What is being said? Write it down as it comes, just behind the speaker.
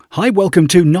Hi, welcome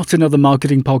to Not Another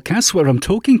Marketing Podcast, where I'm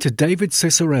talking to David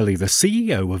Ciccarelli, the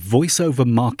CEO of voiceover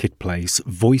marketplace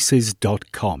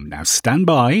Voices.com. Now stand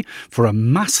by for a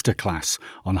masterclass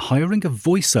on hiring a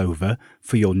voiceover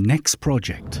for your next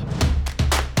project.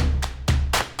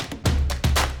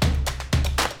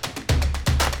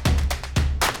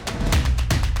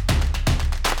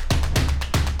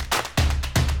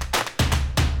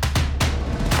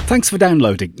 Thanks for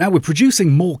downloading. Now, we're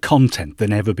producing more content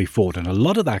than ever before, and a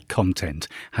lot of that content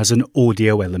has an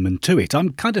audio element to it.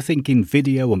 I'm kind of thinking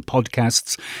video and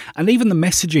podcasts, and even the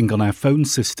messaging on our phone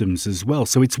systems as well.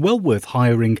 So it's well worth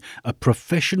hiring a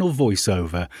professional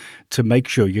voiceover to make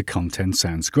sure your content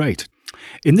sounds great.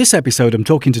 In this episode, I'm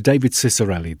talking to David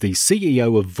Ciccarelli, the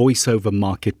CEO of voiceover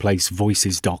marketplace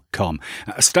Voices.com.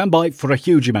 Stand by for a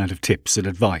huge amount of tips and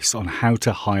advice on how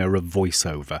to hire a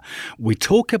voiceover. We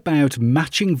talk about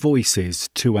matching voices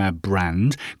to our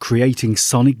brand, creating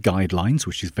sonic guidelines,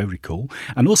 which is very cool,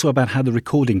 and also about how the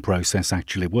recording process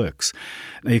actually works.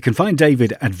 Now, you can find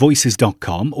David at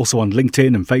Voices.com, also on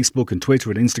LinkedIn and Facebook and Twitter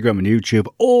and Instagram and YouTube.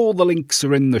 All the links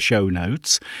are in the show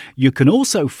notes. You can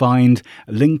also find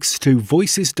links to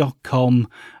Voices.com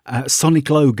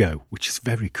Sonic logo, which is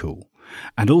very cool,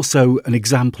 and also an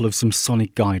example of some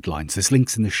Sonic guidelines. There's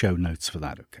links in the show notes for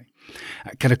that, okay?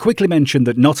 Can I quickly mention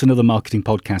that Not Another Marketing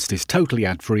Podcast is totally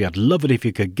ad-free. I'd love it if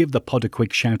you could give the pod a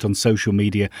quick shout on social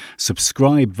media,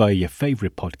 subscribe via your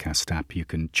favourite podcast app. You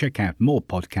can check out more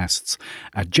podcasts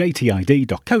at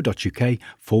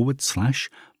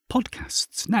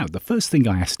jtid.co.uk/podcasts. Now, the first thing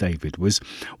I asked David was,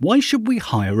 why should we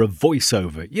hire a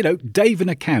voiceover? You know, Dave in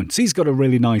accounts, he's got a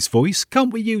really nice voice.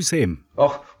 Can't we use him?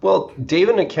 Oh, well, Dave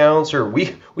in accounts, or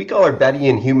we call her Betty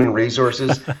in human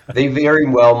resources. They very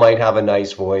well might have a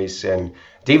nice voice. And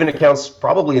Dave in accounts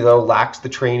probably, though, lacks the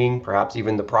training, perhaps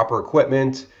even the proper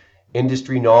equipment,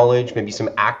 industry knowledge, maybe some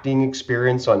acting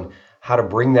experience on how to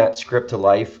bring that script to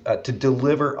life to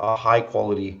deliver a high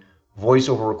quality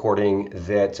voiceover recording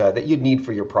that you'd need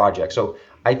for your project. So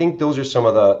I think those are some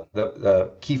of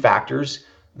the key factors.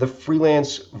 The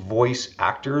freelance voice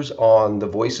actors on the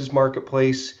Voices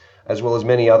marketplace, as well as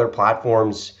many other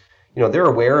platforms, they're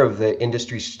aware of the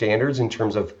industry standards in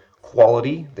terms of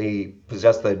quality. They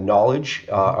possess the knowledge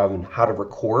on how to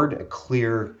record a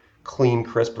clear, clean,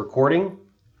 crisp recording.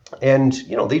 And,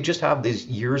 they just have these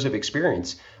years of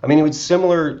experience. I mean, it was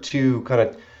similar to kind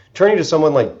of turning to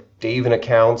someone like Dave in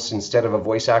accounts instead of a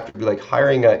voice actor, be like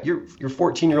hiring your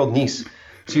 14-year-old niece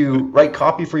to write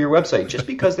copy for your website just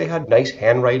because they had nice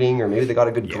handwriting or maybe they got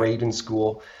a good grade in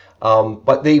school,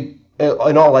 but they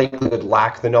in all likelihood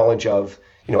lack the knowledge of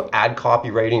ad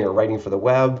copywriting or writing for the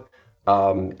web,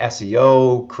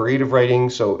 SEO, creative writing.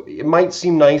 So it might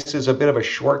seem nice as a bit of a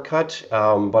shortcut,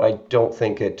 but I don't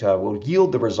think it will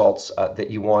yield the results that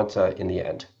you want in the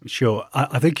end. Sure.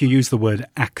 I think you used the word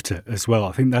actor as well.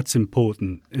 I think that's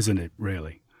important, isn't it,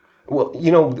 really? Well,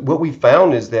 what we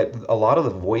found is that a lot of the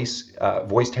voice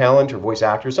talent or voice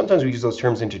actors, sometimes we use those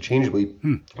terms interchangeably,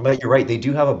 but you're right, they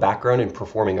do have a background in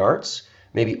performing arts,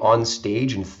 maybe on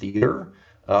stage in theater.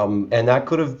 And that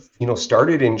could have,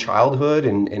 started in childhood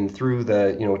and through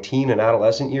the, teen and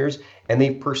adolescent years. And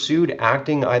they pursued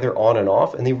acting either on and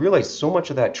off. And they realized so much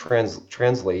of that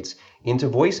translates into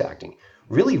voice acting.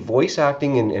 Really, voice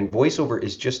acting and voiceover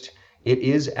it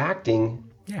is acting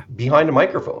behind a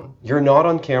microphone. You're not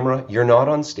on camera, you're not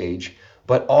on stage,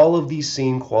 but all of these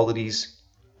same qualities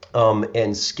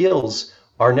and skills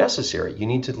are necessary. You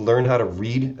need to learn how to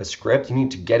read a script. You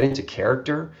need to get into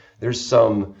character. There's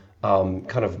some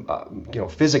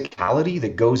physicality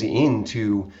that goes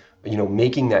into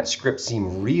making that script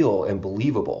seem real and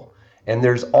believable. And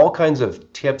there's all kinds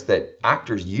of tips that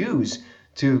actors use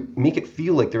to make it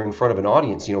feel like they're in front of an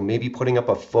audience. Maybe pinning up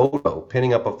a photo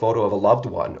of a loved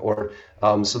one, or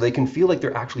so they can feel like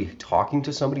they're actually talking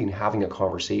to somebody and having a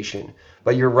conversation.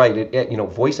 But you're right,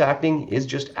 voice acting is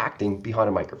just acting behind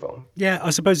a microphone. Yeah, I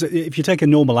suppose if you take a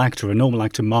normal actor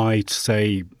might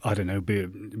say, I don't know,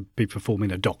 be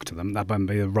performing a doctor. That might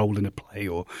be a role in a play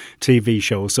or TV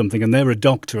show or something, and they're a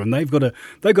doctor, and they've got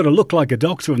to look like a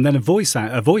doctor. And then a voice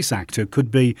actor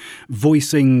could be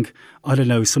voicing, I don't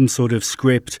know, some sort of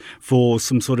script for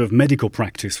some sort of medical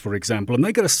practice, for example, and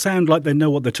they've got to sound like they know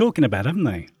what they're talking about, haven't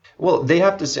they? Well, they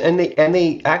have to, and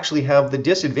they actually have the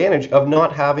disadvantage of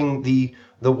not having the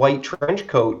white trench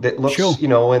coat that looks, Sure.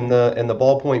 And the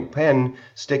ballpoint pen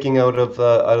sticking out of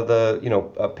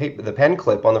the pen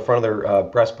clip on the front of their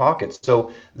breast pockets.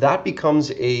 So that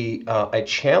becomes a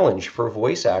challenge for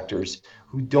voice actors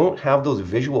who don't have those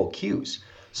visual cues.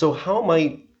 So how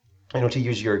might, to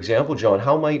use your example, John,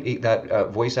 how might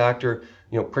that voice actor,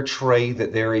 portray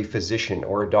that they're a physician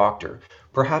or a doctor?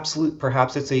 Perhaps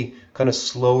it's a kind of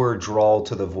slower drawl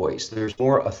to the voice. There's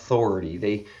more authority.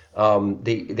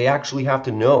 They actually have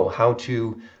to know how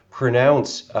to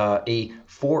pronounce a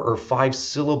 4 or 5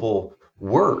 syllable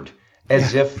word Yeah.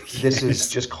 as if this is Yes.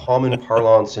 just common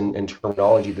parlance and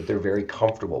terminology that they're very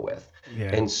comfortable with. Yeah.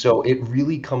 And so it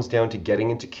really comes down to getting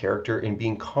into character and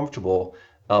being comfortable,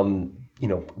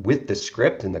 with the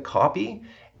script and the copy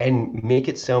and make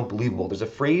it sound believable. There's a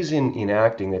phrase in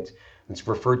acting that's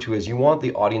referred to as you want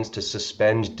the audience to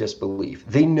suspend disbelief.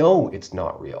 They know it's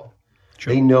not real.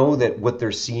 Sure. They know that what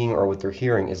they're seeing or what they're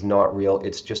hearing is not real.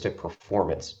 It's just a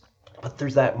performance. But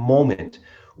there's that moment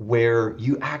where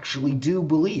you actually do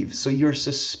believe. So you're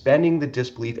suspending the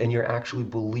disbelief and you're actually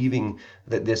believing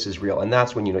that this is real. And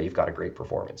that's when you know you've got a great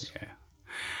performance. Yeah.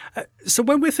 So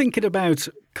when we're thinking about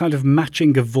kind of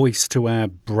matching a voice to our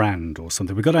brand or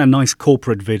something, we've got our nice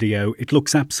corporate video. It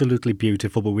looks absolutely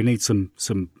beautiful, but we need some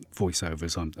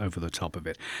voiceovers on over the top of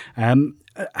it.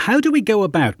 How do we go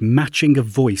about matching a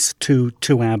voice to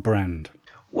our brand?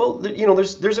 Well,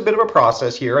 there's a bit of a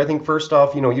process here. I think first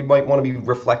off, you might want to be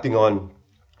reflecting on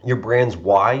your brand's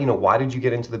why. Why did you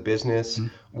get into the business?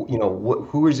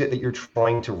 Who is it that you're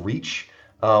trying to reach?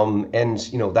 And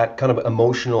that kind of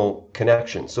emotional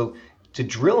connection. So to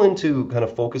drill into kind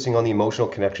of focusing on the emotional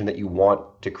connection that you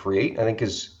want to create, I think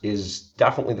is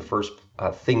definitely the first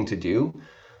thing to do.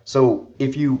 So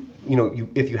if you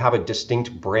have a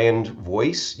distinct brand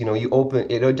voice,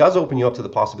 it does open you up to the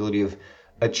possibility of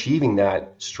achieving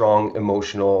that strong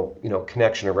emotional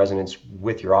connection or resonance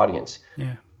with your audience.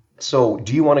 Yeah. So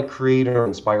do you want to create or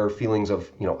inspire feelings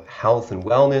of health and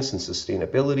wellness and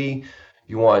sustainability?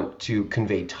 You want to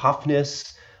convey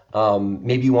toughness.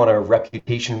 Maybe you want a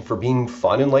reputation for being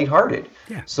fun and lighthearted.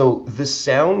 Yeah. So the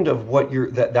sound of what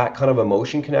that kind of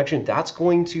emotion connection, that's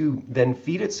going to then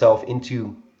feed itself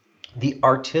into the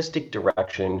artistic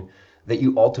direction that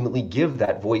you ultimately give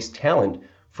that voice talent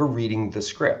for reading the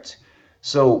script.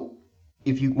 So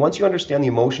once you understand the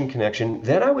emotion connection,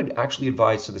 then I would actually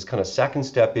advise to this kind of second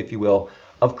step, if you will,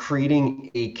 of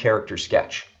creating a character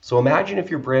sketch. So imagine if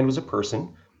your brand was a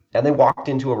person and they walked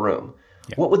into a room.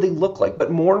 Yeah. What would they look like?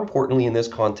 But more importantly, in this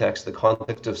context, the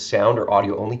context of sound or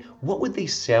audio only, what would they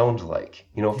sound like?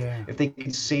 Yeah. If they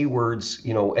could say words,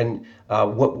 and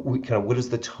what is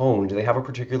the tone? Do they have a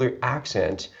particular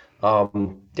accent?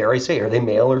 Dare I say, are they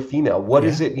male or female? What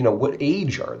is it? What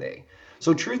age are they?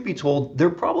 So truth be told,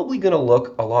 they're probably going to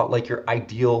look a lot like your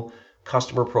ideal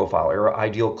customer profile or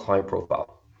ideal client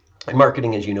profile. In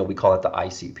marketing, as you know, we call it the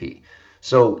ICP.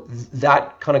 So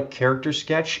that kind of character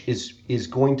sketch is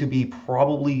going to be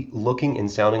probably looking and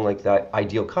sounding like that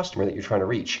ideal customer that you're trying to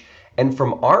reach. And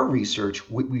from our research,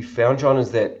 what we found, John,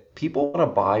 is that people want to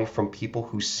buy from people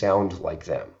who sound like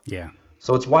them. Yeah.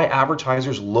 So it's why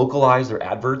advertisers localize their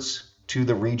adverts to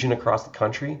the region across the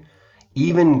country,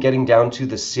 even getting down to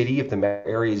the city if the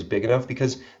area is big enough,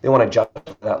 because they want to judge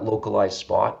that localized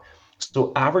spot.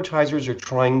 So advertisers are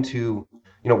trying to,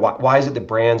 why is it that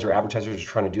brands or advertisers are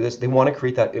trying to do this? They want to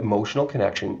create that emotional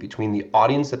connection between the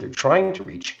audience that they're trying to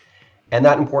reach and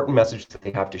that important message that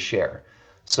they have to share.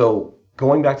 So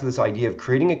going back to this idea of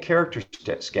creating a character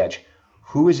sketch,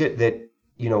 who is it that,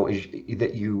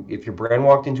 if your brand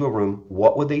walked into a room,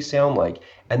 what would they sound like?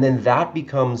 And then that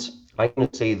becomes, I'm going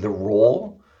to say, the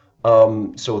role.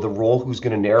 So the role who's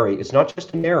going to narrate, it's not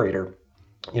just a narrator.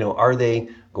 Are they,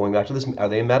 going back to this, are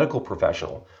they a medical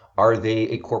professional? Are they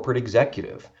a corporate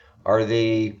executive? Are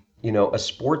they, a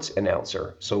sports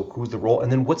announcer? So who's the role?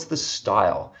 And then what's the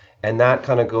style? And that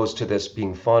kind of goes to this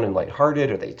being fun and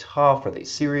lighthearted. Are they tough? Are they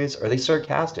serious? Are they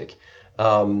sarcastic?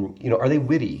 Are they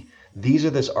witty? These are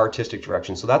this artistic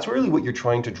direction. So that's really what you're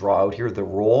trying to draw out here, the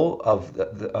role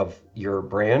of your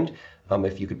brand,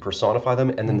 if you could personify them,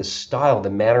 and then the style, the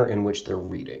manner in which they're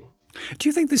reading. Do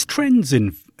you think there's trends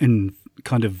in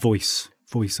kind of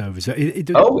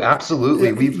voiceovers? Oh,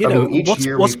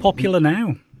 absolutely. What's popular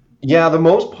now? Yeah, the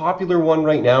most popular one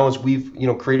right now is we've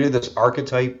created this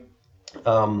archetype,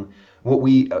 what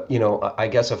we I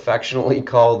guess affectionately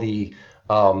call the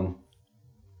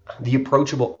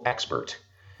approachable expert.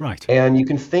 Right. And you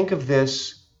can think of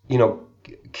this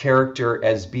character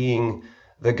as being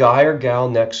the guy or gal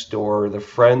next door, the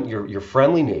friend, your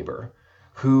friendly neighbor,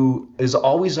 who is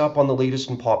always up on the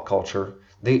latest in pop culture.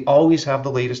 They always have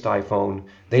the latest iPhone.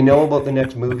 They know about the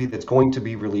next movie that's going to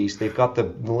be released. They've got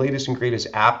the latest and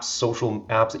greatest apps, social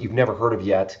apps that you've never heard of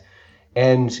yet.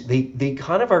 And they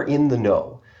kind of are in the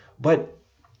know. But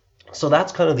so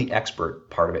that's kind of the expert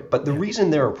part of it. But the reason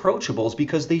they're approachable is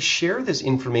because they share this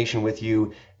information with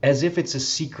you as if it's a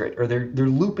secret, or they're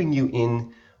looping you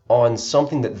in on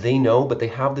something that they know, but they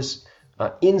have this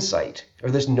insight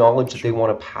or this knowledge that they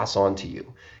want to pass on to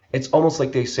you. It's almost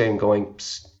like they say, I'm going,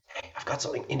 "Psst, hey, I've got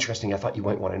something interesting I thought you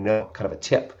might want to know," kind of a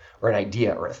tip or an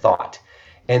idea or a thought.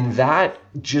 And that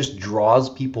just draws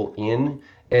people in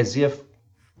as if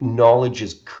knowledge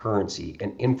is currency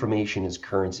and information is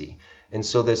currency. And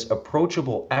so this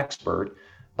approachable expert,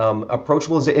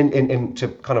 approachable is, and to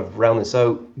kind of round this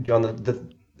out, John, the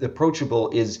approachable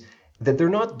is that they're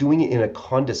not doing it in a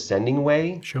condescending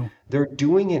way. Sure. They're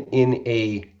doing it in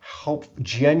a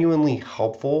genuinely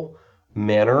helpful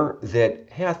manner that,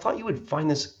 hey, I thought you would find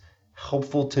this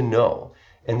helpful to know.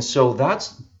 And so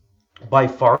that's by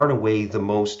far and away the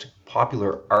most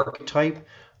popular archetype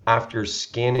after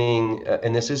scanning,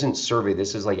 and this isn't survey,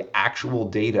 this is like actual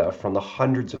data from the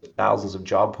hundreds of thousands of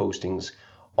job postings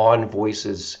on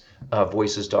voices.com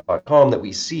that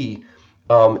we see,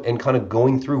 and kind of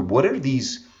going through what are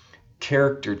these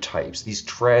character types, these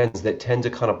trends that tend to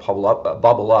kind of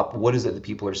bubble up. What is it that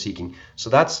people are seeking?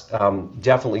 So that's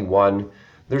definitely one.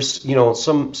 There's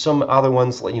some other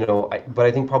ones, but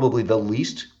I think probably the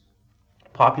least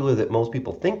popular that most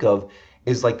people think of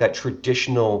is like that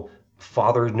traditional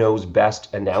father knows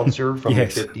best announcer from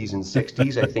Yes. the 50s and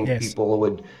 60s. I think Yes. people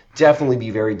would definitely be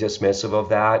very dismissive of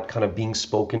that, kind of being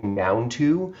spoken down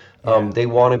to. They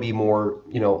want to be more,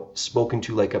 spoken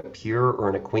to like a peer or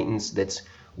an acquaintance that's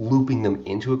looping them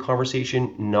into a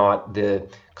conversation, not the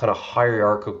kind of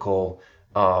hierarchical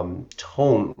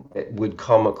tone that would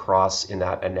come across in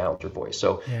that announcer voice.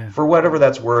 So for whatever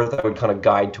that's worth, I would kind of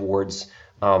guide towards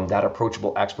that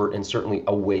approachable expert and certainly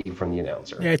away from the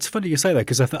announcer. Yeah, it's funny you say that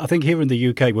because I think here in the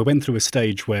UK we went through a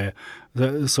stage where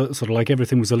sort of like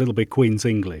everything was a little bit Queen's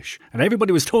English and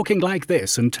everybody was talking like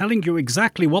this and telling you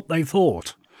exactly what they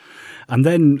thought. And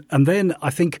then I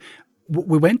think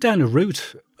we went down a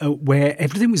route where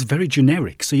everything was very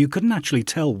generic, so you couldn't actually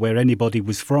tell where anybody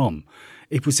was from.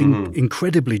 It was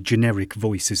incredibly generic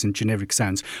voices and generic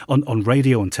sounds on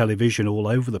radio and television all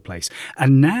over the place.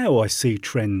 And now I see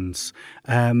trends,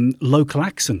 local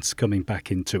accents coming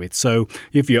back into it. So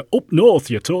if you're up north,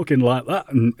 you're talking like that,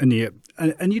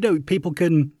 and people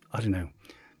can, I don't know,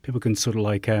 people can sort of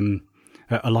like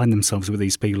align themselves with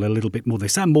these people a little bit more. They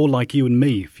sound more like you and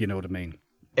me, if you know what I mean.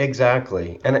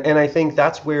 Exactly. And I think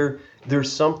that's where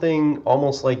there's something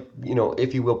almost like,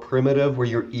 if you will, primitive, where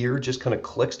your ear just kind of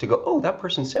clicks to go, oh, that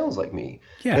person sounds like me.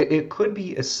 Yeah. It could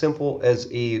be as simple as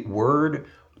a word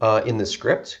in the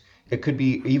script. It could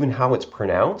be even how it's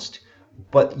pronounced.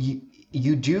 But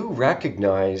you do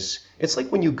recognize, it's like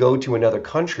when you go to another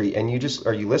country and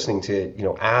are you listening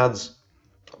to, ads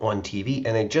on TV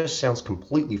and it just sounds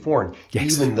completely foreign,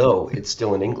 Yes. even though it's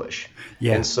still in English.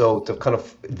 Yeah. And so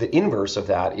the inverse of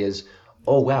that is,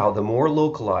 oh wow, the more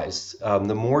localized,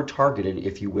 the more targeted,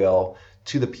 if you will,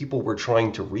 to the people we're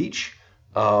trying to reach,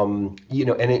 and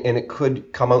it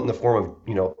could come out in the form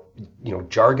of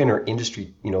jargon or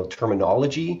industry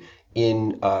terminology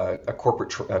in a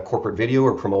corporate video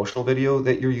or promotional video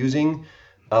that you're using.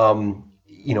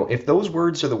 If those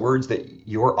words are the words that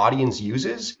your audience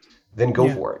uses, then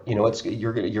go for it.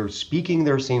 You're speaking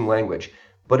their same language.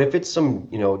 But if it's some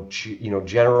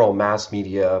general mass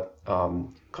media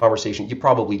conversation, you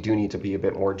probably do need to be a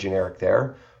bit more generic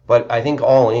there. But I think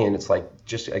all in, it's like,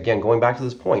 just again going back to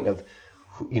this point of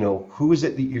who is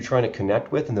it that you're trying to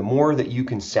connect with, and the more that you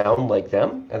can sound like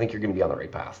them, I think you're going to be on the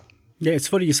right path. Yeah, it's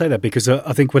funny you say that because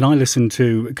I think when I listen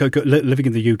to living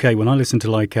in the UK, when I listen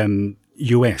to like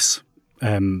US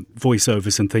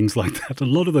voiceovers and things like that, a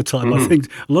lot of the time I think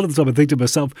to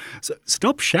myself,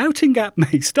 stop shouting at me,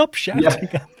 at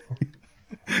me.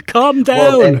 Calm down.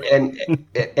 Well,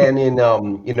 and in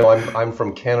I'm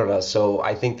from Canada, so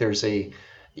I think there's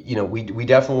we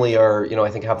definitely are, I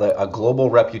think have a global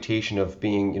reputation of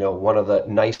being, one of the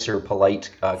nicer, polite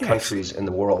countries in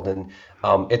the world. And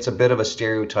it's a bit of a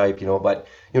stereotype, but,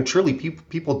 truly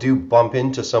people do bump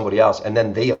into somebody else and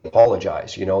then they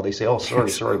apologize, they say, oh,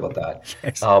 sorry about that.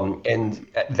 Yes. And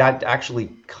that actually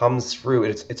comes through.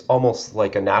 It's almost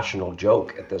like a national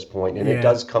joke at this point. And it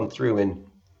does come through in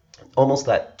almost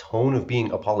that tone of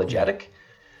being apologetic.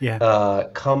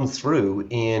 Come through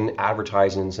in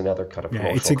advertisements and other kind of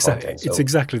promotional content. So, it's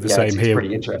exactly the same here. It's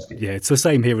pretty interesting. Yeah, it's the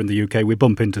same here in the UK. We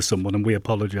bump into someone and we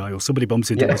apologise, or somebody bumps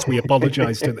into us, we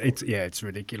apologise to them. It's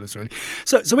ridiculous, really.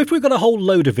 So if we've got a whole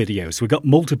load of videos, we've got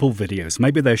multiple videos,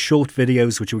 maybe they're short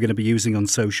videos which we're going to be using on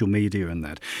social media and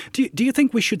that. Do you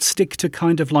think we should stick to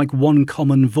kind of like one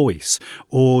common voice,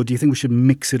 or do you think we should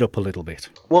mix it up a little bit?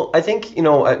 Well, I think,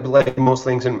 like most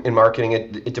things in marketing,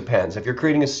 it depends. If you're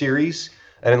creating a series,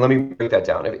 and let me break that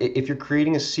down. If you're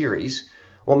creating a series,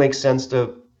 well, it makes sense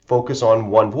to focus on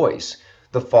one voice.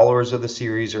 the followers of the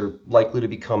series are likely to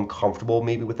become comfortable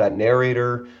maybe with that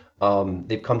narrator.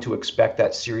 They've come to expect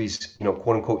that series,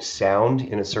 quote unquote, sound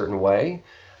in a certain way.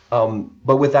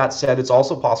 But with that said, it's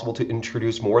also possible to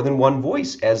introduce more than one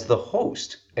voice as the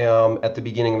host at the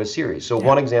beginning of a series. So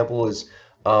one example is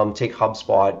take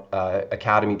HubSpot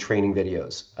Academy training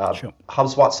videos. Sure.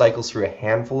 HubSpot cycles through a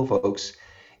handful of folks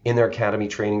in their Academy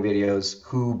training videos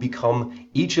who become,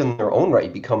 each in their own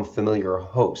right, become familiar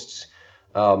hosts.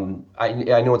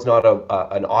 I know it's not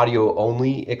an audio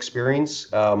only experience,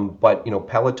 but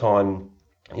Peloton,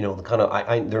 the kind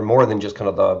of they're more than just kind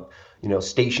of the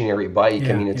stationary bike.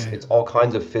 I mean, it's all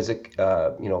kinds of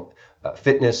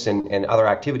fitness and other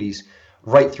activities,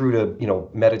 right through to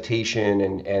meditation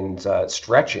and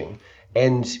stretching.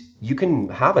 And you can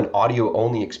have an audio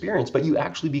only experience, but you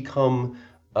actually become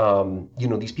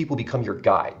these people become your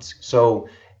guides. So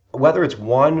whether it's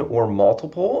one or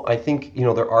multiple, I think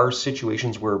there are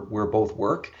situations where both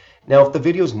work. Now, if the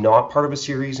video is not part of a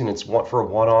series and it's for a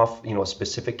one-off, a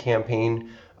specific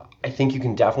campaign, I think you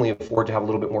can definitely afford to have a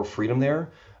little bit more freedom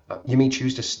there. You may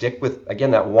choose to stick with,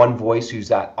 again, that one voice who's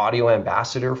that audio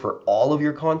ambassador for all of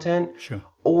your content. Sure.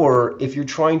 Or if you're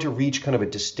trying to reach kind of a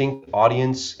distinct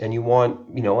audience and you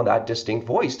want, that distinct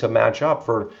voice to match up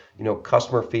for,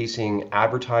 customer-facing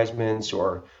advertisements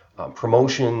or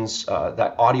promotions,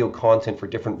 that audio content for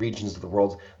different regions of the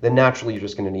world, then naturally you're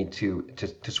just going to need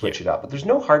to switch it up. But there's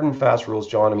no hard and fast rules,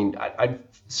 John. I mean, I'd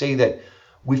say that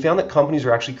we found that companies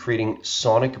are actually creating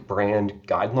sonic brand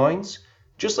guidelines,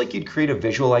 just like you'd create a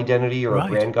visual identity or a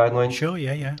brand guideline. Sure,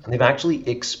 yeah. And they've actually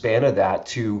expanded that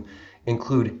to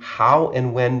include how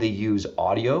and when they use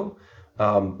audio,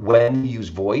 when they use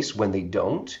voice, when they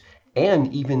don't,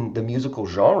 and even the musical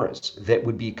genres that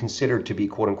would be considered to be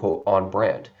quote unquote on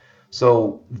brand.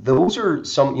 So those are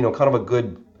some, kind of a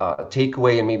good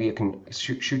takeaway, and maybe I can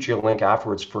shoot you a link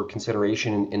afterwards for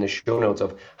consideration in the show notes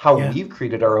of how we've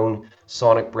created our own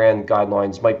sonic brand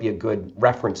guidelines. Might be a good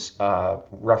reference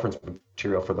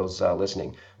material for those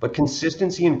listening. But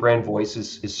consistency in brand voice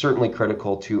is certainly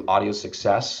critical to audio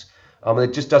success.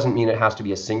 It just doesn't mean it has to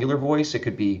be a singular voice. It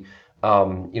could be,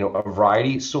 a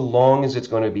variety, so long as it's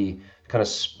going to be kind of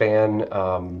span,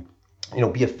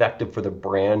 be effective for the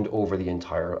brand over the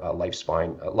entire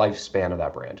lifespan of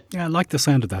that brand. Yeah, I like the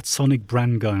sound of that, sonic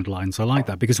brand guidelines. I like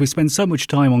that because we spend so much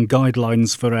time on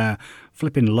guidelines for our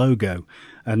flipping logo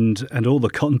and all the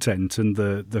content and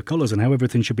the colours and how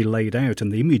everything should be laid out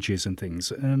and the images and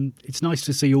things. It's nice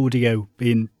to see audio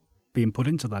being put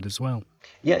into that as well.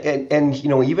 Yeah, and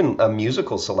even a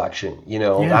musical selection,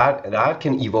 that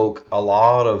can evoke a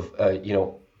lot of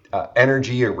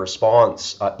energy or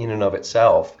response in and of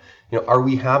itself. Are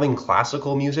we having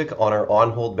classical music on our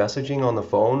on-hold messaging on the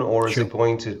phone, or is it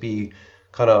going to be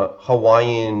kind of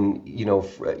Hawaiian,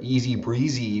 easy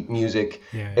breezy music?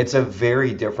 Yeah. It's a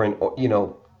very different, kind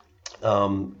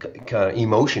of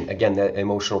emotion. Again, that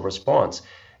emotional response.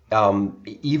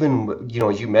 Even,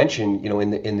 as you mentioned,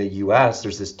 in the U.S.,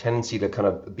 there's this tendency to kind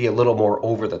of be a little more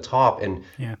over the top, and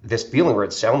this feeling where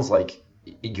it sounds like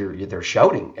they're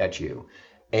shouting at you,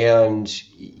 and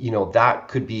that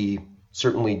could be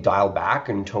certainly dialed back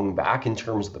and toned back in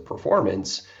terms of the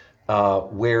performance.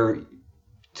 Where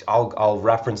I'll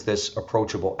reference this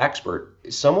approachable expert.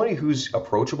 Somebody who's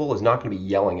approachable is not going to be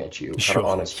yelling at you kind of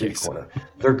on a street corner.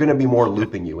 They're going to be more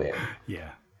looping you in.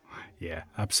 Yeah,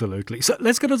 absolutely. So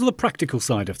let's get on to the practical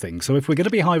side of things. So if we're going to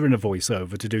be hiring a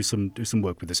voiceover to do some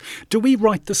work with this, do we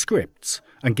write the scripts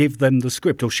and give them the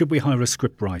script, or should we hire a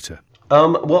script writer?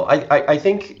 Well, I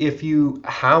think if you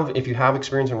have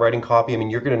experience in writing copy, I mean,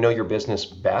 you're going to know your business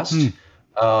best.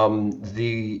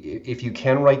 If you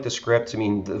can write the script, I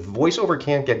mean, the voiceover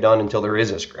can't get done until there is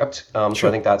a script. So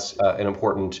I think that's an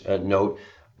important note.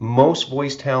 Most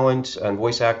voice talent and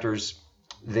voice actors,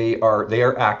 they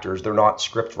are actors. They're not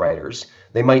script writers.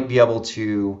 They might be able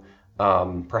to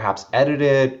perhaps edit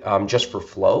it just for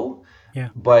flow. Yeah.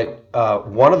 But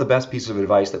one of the best pieces of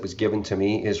advice that was given to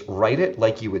me is write it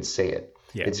like you would say it.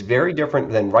 Yeah. It's very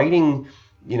different than writing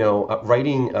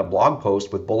a blog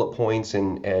post with bullet points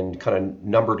and kind of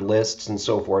numbered lists and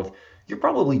so forth. You're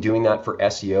probably doing that for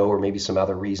SEO or maybe some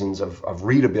other reasons of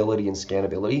readability and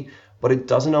scannability, but it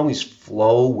doesn't always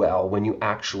flow well when you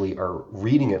actually are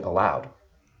reading it aloud.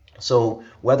 So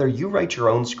whether you write your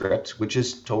own script, which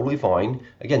is totally fine,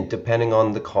 again, depending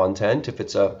on the content, if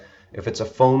it's a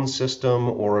phone system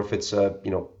or if it's a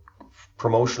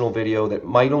promotional video that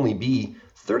might only be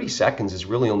 30 seconds, is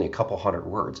really only a couple hundred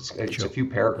words. It's a few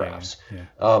paragraphs. Yeah.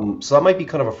 So that might be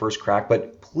kind of a first crack,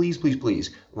 but please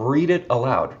read it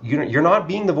aloud. You're not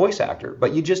being the voice actor,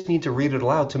 but you just need to read it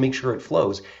aloud to make sure it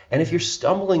flows. And if you're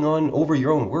stumbling over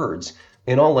your own words,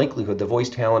 in all likelihood, the voice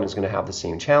talent is going to have the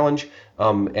same challenge,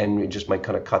 and it just might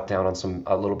kind of cut down on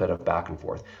a little bit of back and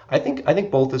forth. I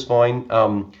think both is fine.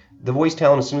 The voice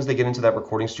talent, as soon as they get into that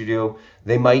recording studio,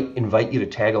 they might invite you to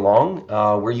tag along,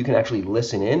 where you can actually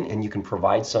listen in and you can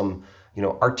provide some,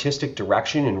 artistic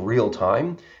direction in real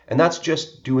time. And that's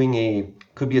just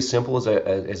could be as simple as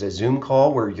a Zoom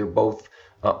call where you're both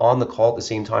on the call at the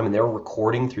same time and they're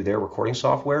recording through their recording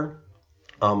software,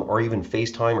 or even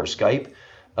FaceTime or Skype.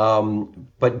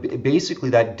 But basically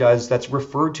that's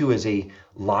referred to as a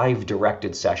live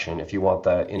directed session, if you want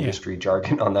the industry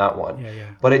jargon on that one. Yeah, yeah.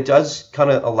 But it does kind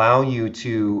of allow you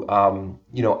to,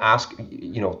 ask,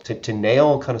 to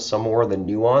nail kind of some more of the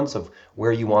nuance of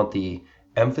where you want the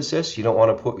emphasis. You don't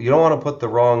want to put the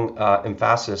wrong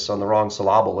emphasis on the wrong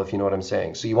syllable, if you know what I'm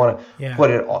saying. So you want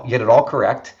to get it all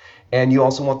correct. And you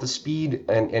also want the speed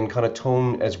and kind of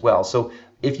tone as well. So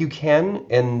if you can,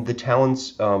 and the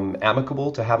talent's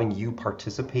amicable to having you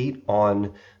participate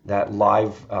on that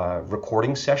live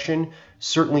recording session,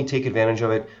 certainly take advantage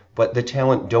of it. But the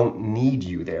talent don't need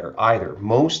you there either.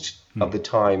 Most of the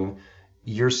time,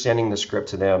 you're sending the script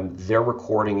to them, they're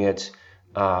recording it,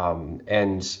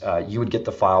 and you would get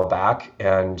the file back,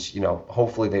 and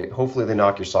hopefully they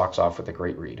knock your socks off with a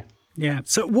great read. Yeah.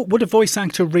 So would a voice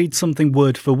actor read something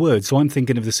word for word? So I'm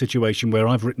thinking of the situation where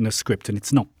I've written a script and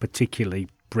it's not particularly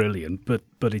brilliant, but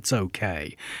it's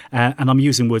okay. And I'm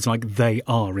using words like they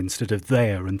are instead of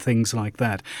there and things like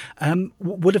that.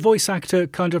 Would a voice actor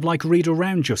kind of like read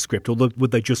around your script, or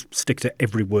would they just stick to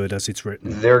every word as it's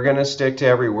written? They're going to stick to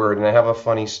every word. And I have a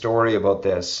funny story about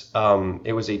this.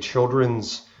 It was a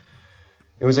children's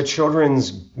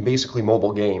basically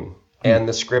mobile game. And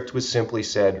the script was simply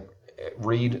said,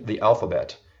 read the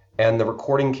alphabet, and the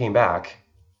recording came back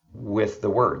with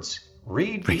the words,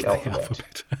 read the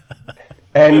alphabet.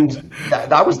 And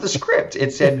that was the script.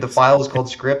 It said the file was called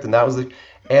script, and that was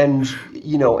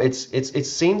it's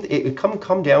same. It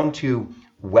come down to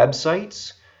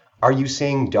websites. Are you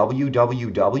saying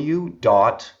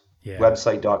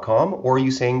www.website.com, or are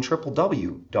you saying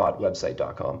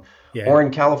www.website.com? Yeah. Or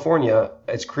in California,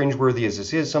 as cringeworthy as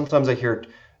this is, sometimes I hear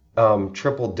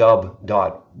triple dub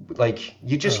dot, like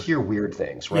you just hear weird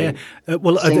things, right?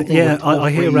 Yeah.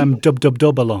 I hear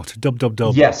dub a lot.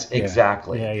 Dub. Yes,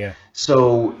 exactly. Yeah.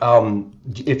 So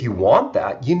if you want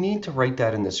that, you need to write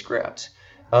that in the script.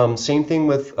 Same thing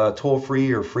with toll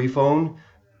free or free phone.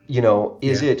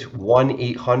 Is it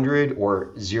 1-800 or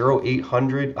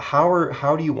 0-800?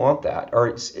 How do you want that?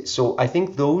 So I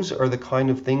think those are the kind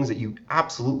of things that you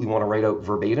absolutely want to write out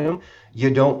verbatim. You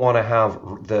don't want to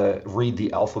have the read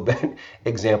the alphabet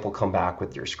example come back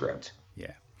with your script.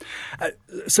 Yeah.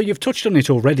 So you've touched on it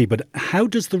already, but how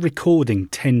does the recording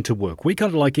tend to work? We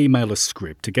kind of like email a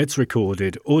script, it gets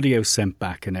recorded, audio sent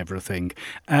back and everything.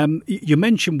 You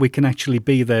mentioned we can actually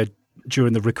be there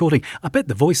during the recording. I bet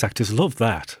the voice actors love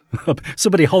that.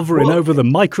 Somebody hovering over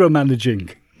them,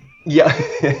 micromanaging. Yeah.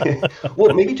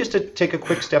 Well, maybe just to take a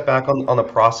quick step back on the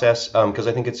process, because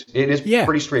I think it is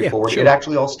pretty straightforward. Yeah, sure. It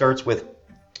actually all starts with,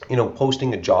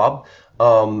 posting a job.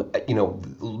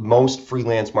 Most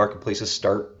freelance marketplaces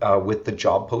start with the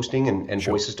job posting, and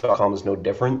sure. Voices.com is no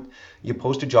different. You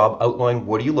post a job, outline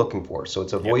what are you looking for. So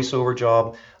it's a voiceover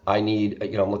job. I need,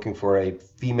 I'm looking for a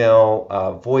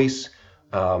female voice,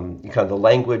 kind of the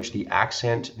language, the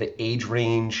accent, the age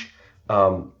range,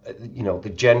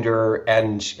 the gender,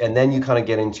 and then you kind of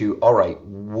get into, all right,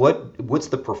 what's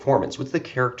the performance? What's the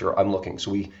character I'm looking?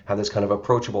 So we have this kind of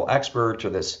approachable expert or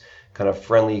this kind of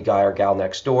friendly guy or gal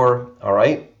next door. All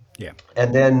right. Yeah.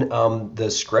 And then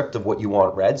the script of what you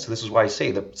want read. So this is why I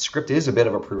say the script is a bit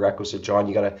of a prerequisite, John.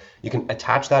 You can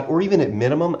attach that, or even at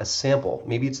minimum a sample.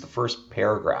 Maybe it's the first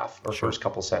paragraph or first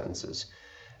couple sentences.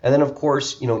 And then of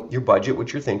course, your budget,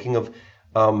 what you're thinking of.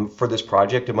 For this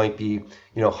project, it might be,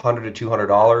 $100 to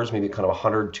 $200, maybe kind of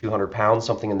 100, 200 pounds,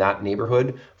 something in that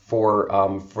neighborhood for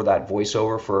that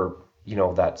voiceover for,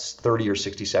 that's 30 or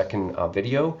 60 second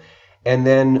video. And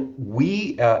then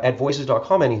we at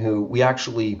voices.com, anywho, we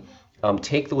actually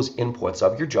take those inputs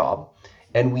of your job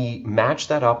and we match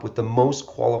that up with the most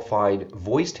qualified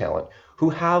voice talent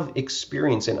who have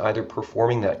experience in either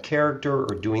performing that character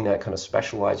or doing that kind of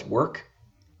specialized work.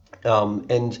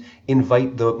 And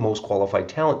invite the most qualified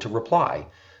talent to reply.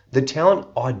 The talent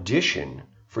audition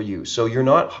for you. So you're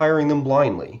not hiring them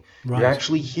blindly. Right. You're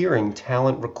actually hearing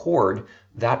talent record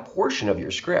that portion of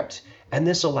your script. And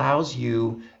this allows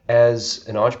you as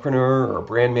an entrepreneur or a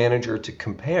brand manager to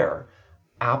compare.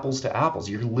 apples to apples.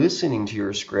 You're listening to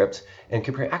your script and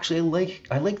compare. Actually,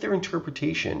 I like their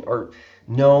interpretation. Or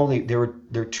no,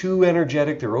 they're too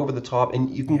energetic. They're over the top, and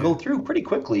you can go through pretty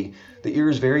quickly. The ear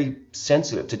is very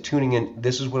sensitive to tuning in.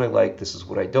 This is what I like. This is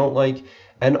what I don't like.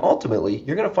 And ultimately,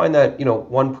 you're going to find that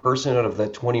one person out of the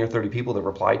 20 or 30 people that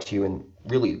replied to you in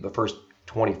really the first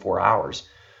 24 hours,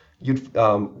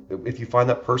 if you find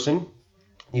that person,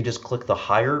 you just click the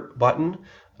hire button.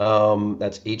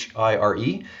 That's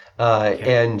HIRE,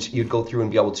 and you'd go through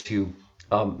and be able to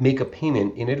make a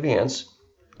payment in advance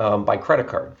by credit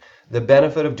card. The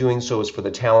benefit of doing so is for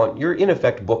the talent. You're in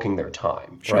effect booking their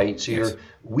time, right? So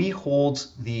we hold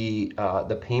the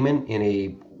payment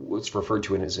in what's referred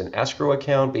to as an escrow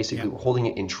account. Basically, we're holding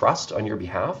it in trust on your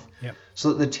behalf,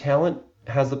 so that the talent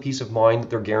has the peace of mind that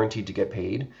they're guaranteed to get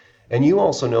paid, and you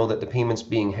also know that the payment's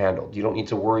being handled. You don't need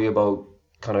to worry about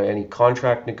kind of any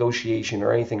contract negotiation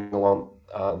or anything along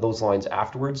those lines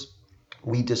afterwards.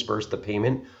 We disperse the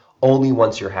payment only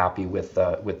once you're happy with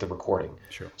the recording.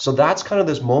 So that's kind of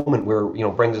this moment where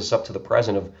brings us up to the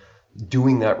present of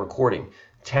doing that recording.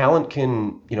 Talent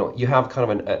can you have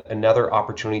kind of another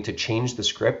opportunity to change the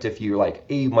script if you're like,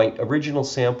 hey, my original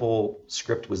sample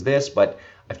script was this, but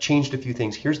I've changed a few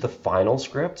things. Here's the final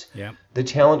script. The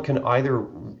talent can either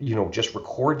just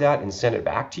record that and send it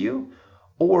back to you.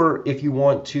 Or if you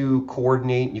want to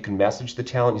coordinate, you can message the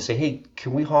talent. You say, hey,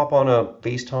 can we hop on a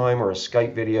FaceTime or a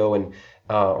Skype video and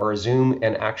or a Zoom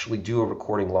and actually do a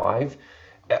recording live?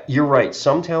 You're right.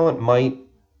 Some talent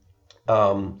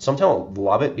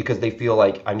love it because they feel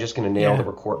like I'm just going to nail the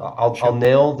record. I'll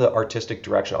nail the artistic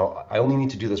direction. I only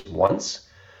need to do this once.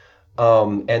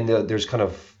 And there's kind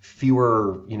of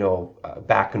fewer,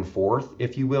 back and forth,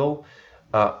 if you will.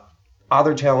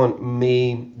 Other talent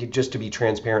may, just to be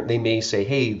transparent, they may say,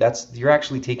 hey, you're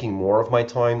actually taking more of my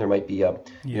time. There might be a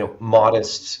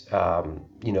modest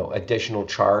additional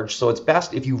charge. So it's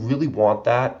best if you really want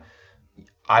that.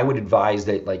 I would advise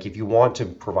that, like, if you want to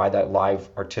provide that live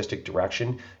artistic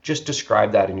direction, just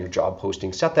describe that in your job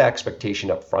posting. Set the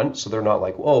expectation up front so they're not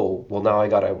like, oh, well, now I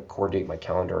got to coordinate my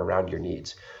calendar around your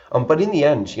needs. But in the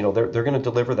end, they're going to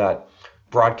deliver that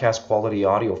broadcast quality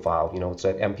audio file. It's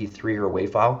an MP3 or a WAV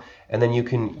file, and then you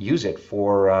can use it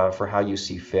for how you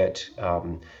see fit.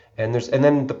 And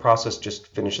then the process just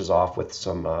finishes off with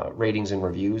some ratings and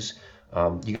reviews.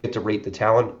 You get to rate the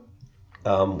talent,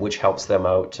 which helps them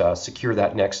out secure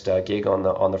that next gig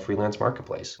on the freelance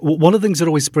marketplace. Well, one of the things that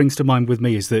always springs to mind with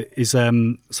me is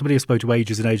somebody I spoke to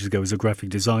ages and ages ago as a graphic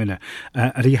designer,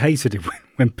 and he hated it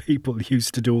when people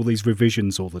used to do all these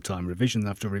revisions all the time, revision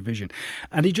after revision,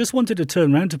 and he just wanted to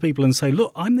turn around to people and say,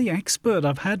 look, I'm the expert.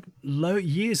 I've had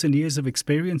years and years of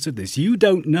experience of this. You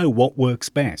don't know what works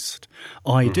best.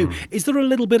 I do. Is there a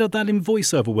little bit of that in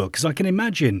voiceover world? Because I can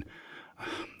imagine...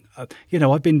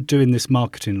 I've been doing this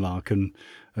marketing lark and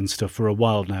stuff for a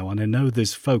while now, and I know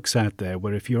there's folks out there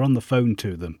where if you're on the phone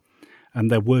to them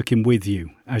and they're working with you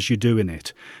as you're doing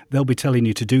it, they'll be telling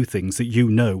you to do things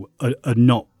that are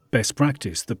not best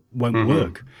practice, that won't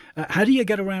work. How do you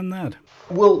get around that?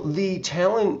 Well, the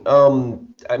talent,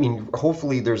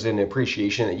 hopefully there's an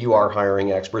appreciation that you are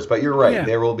hiring experts, but you're right.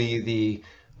 There will be the...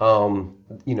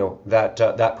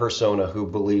 that persona who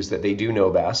believes that they do know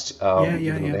best,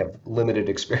 even though they have limited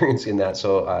experience in that.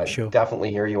 So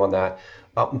definitely hear you on that.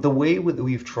 The way that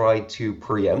we've tried to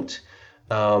preempt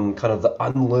kind of the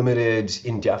unlimited,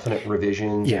 indefinite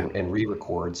revisions and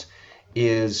re-records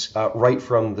is right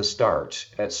from the start.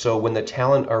 So when the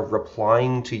talent are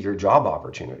replying to your job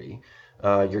opportunity,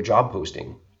 your job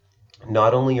posting,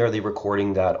 not only are they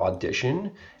recording that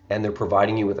audition, and they're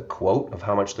providing you with a quote of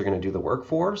how much they're going to do the work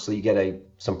for, so you get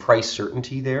some price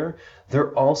certainty there.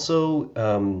 They're also,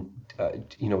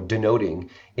 denoting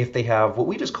if they have what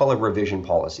we just call a revision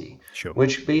policy,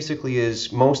 which basically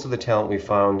is most of the talent we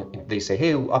found, they say,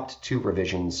 hey, up to 2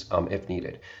 revisions if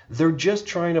needed. They're just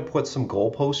trying to put some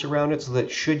goalposts around it so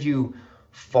that should you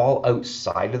fall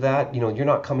outside of that, you're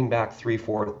not coming back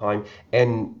 3-4 times.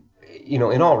 And,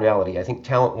 in all reality, I think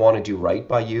talent want to do right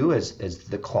by you as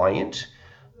the client.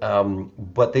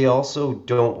 But they also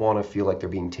don't want to feel like they're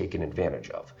being taken advantage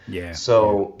of.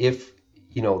 So if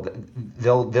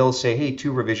they'll say, hey,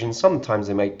 2 revisions. Sometimes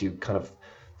they might do kind of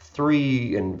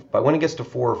 3, but when it gets to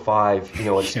 4 or 5,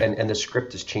 and the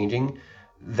script is changing,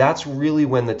 that's really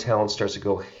when the talent starts to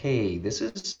go, hey, this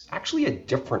is actually a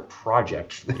different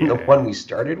project than the one we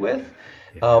started with.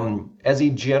 As a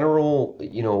general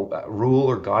rule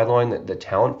or guideline that the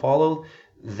talent follow,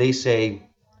 they say.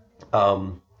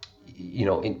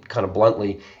 Kind of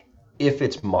bluntly, if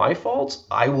it's my fault,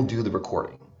 I will do the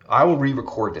recording. I will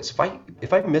re-record this.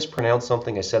 If I mispronounce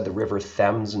something, I said the river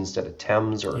Thames instead of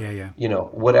Thames, or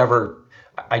whatever.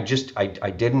 I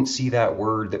didn't see that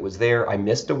word that was there. I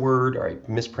missed a word or I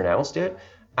mispronounced it.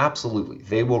 Absolutely.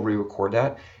 They will re-record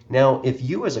that. Now, if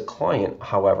you as a client,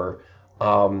 however,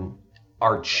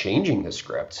 are changing the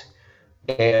script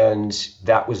and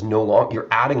that was no longer, you're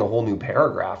adding a whole new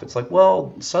paragraph. It's like,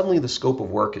 well, suddenly the scope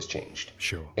of work has changed.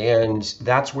 Sure. And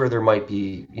that's where there might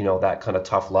be, that kind of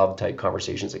tough love type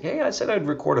conversations. Like, hey, I said I'd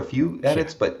record a few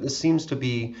edits, but this seems to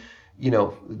be,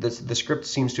 the script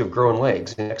seems to have grown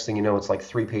legs. And next thing you know, it's like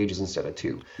 3 pages instead of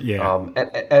 2. Yeah.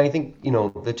 And I think,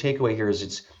 the takeaway here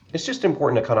is it's just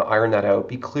important to kind of iron that out,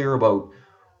 be clear about,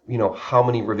 how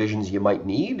many revisions you might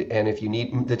need, and if you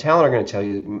need, the talent are going to tell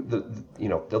you,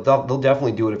 they'll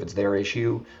definitely do it if it's their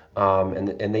issue,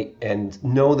 and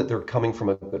know that they're coming from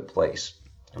a good place,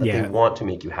 that they want to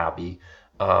make you happy,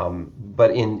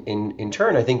 but in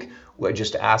turn, I think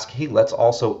just to ask, hey, let's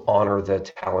also honor the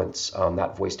talents,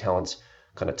 that voice talent's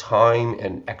kind of time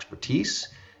and expertise.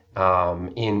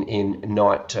 In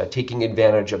not taking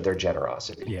advantage of their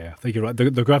generosity. Yeah, I think you're right.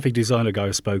 The graphic designer guy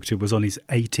I spoke to was on his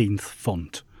 18th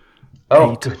font.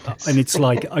 Oh, and it's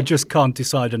like, I just can't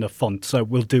decide on a font, so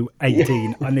we'll do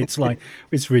 18. And it's like,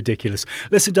 it's ridiculous.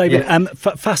 Listen, David,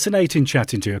 fascinating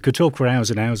chatting to you. I could talk for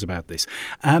hours and hours about this.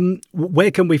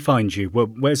 Where can we find you?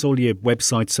 Where's all your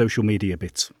website, social media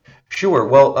bits? Sure.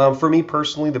 Well, for me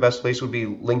personally, the best place would be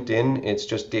LinkedIn. It's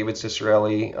just David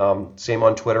Ciccarelli. Same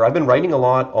on Twitter. I've been writing a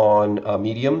lot on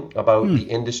Medium about the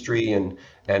industry and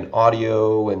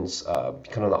audio and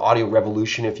kind of the audio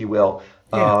revolution, if you will.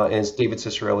 And it's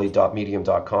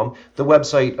davidciccarelli.medium.com. The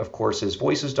website, of course, is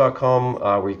voices.com,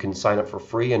 where you can sign up for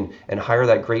free and hire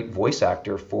that great voice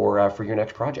actor for your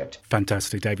next project.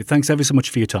 Fantastic, David. Thanks ever so much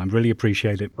for your time. Really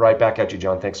appreciate it. Right back at you,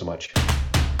 John. Thanks so much.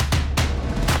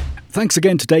 Thanks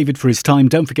again to David for his time.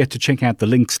 Don't forget to check out the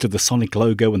links to the Sonic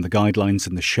logo and the guidelines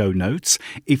in the show notes.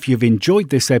 If you've enjoyed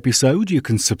this episode, you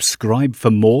can subscribe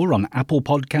for more on Apple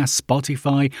Podcasts,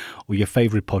 Spotify, or your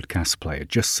favourite podcast player.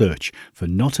 Just search for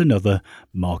Not Another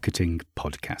Marketing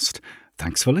Podcast.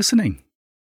 Thanks for listening.